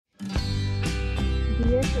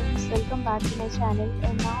welcome back to my channel,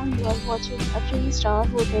 and now you are watching a 3-star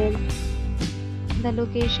hotel. The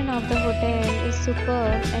location of the hotel is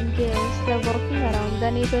superb and guests love walking around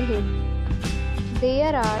the neighborhood.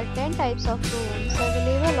 There are 10 types of rooms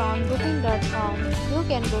available on booking.com. You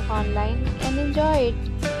can book online and enjoy it.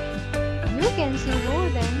 You can see more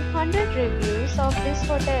than 100 reviews of this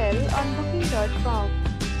hotel on booking.com.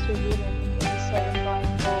 Its review rating is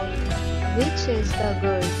 7.4, which is the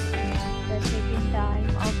good. The check-in time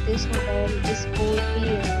of this hotel is 4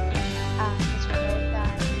 p.m. and the check-out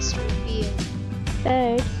time is 2 p.m.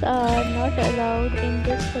 Pets are not allowed in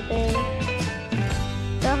this hotel.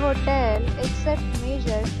 The hotel accepts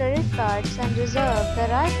major credit cards and reserves the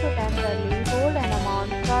right to temporarily hold an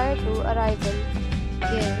amount prior to arrival.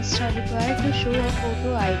 Guests are required to show a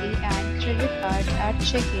photo ID and credit card at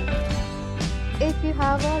check-in. If you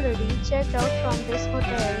have already checked out from this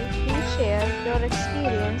hotel, please share your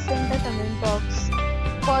experience in the comment box.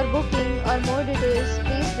 For booking or more details,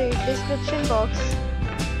 please read description box.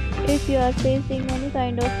 If you are facing any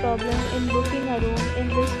kind of problem in booking a room in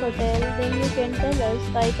this hotel, then you can tell us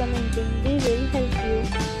by commenting. We will help you.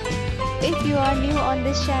 If you are new on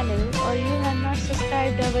this channel or you have not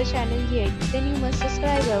subscribed our channel yet, then you must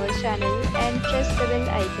subscribe our channel and press the bell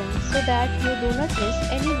icon so that you do not miss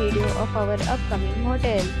any video of our upcoming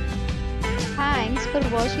hotel. Thanks for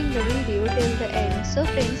watching the video till the end. So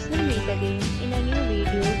friends, we'll meet again in a new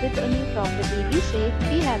video with a new property. Be safe,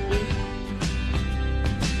 be happy.